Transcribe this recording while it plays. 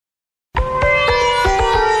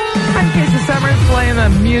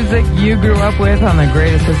music you grew up with on the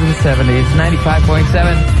greatest hits of the 70s.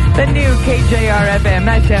 95.7, the new KJR FM.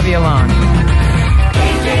 Nice to have you along.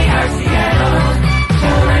 KJR Seattle,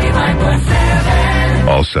 95.7.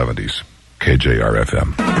 All 70s. KJR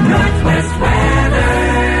FM. Northwest weather.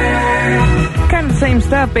 Kind of the same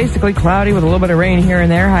stuff, basically cloudy with a little bit of rain here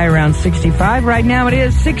and there, high around 65. Right now it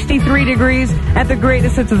is 63 degrees at the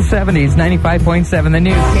greatest hits of the 70s, 95.7, the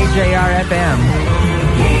new KJR FM.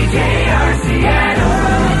 KJR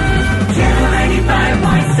Seattle, channel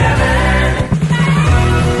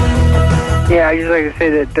 95.7. Yeah, I just like to say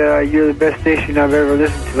that you're the best station I've ever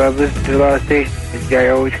listened to. I've listened to a lot of stations. I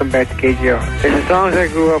always come back to KJR. It's the songs I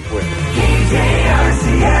grew up with. KJR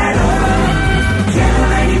Seattle, channel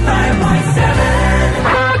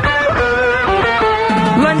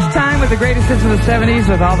 95.7. Lunchtime with the greatest hits of the 70s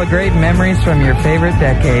with all the great memories from your favorite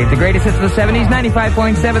decade. The greatest hits of the 70s,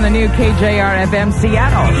 95.7, the new KJR FM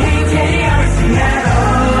Seattle. KJR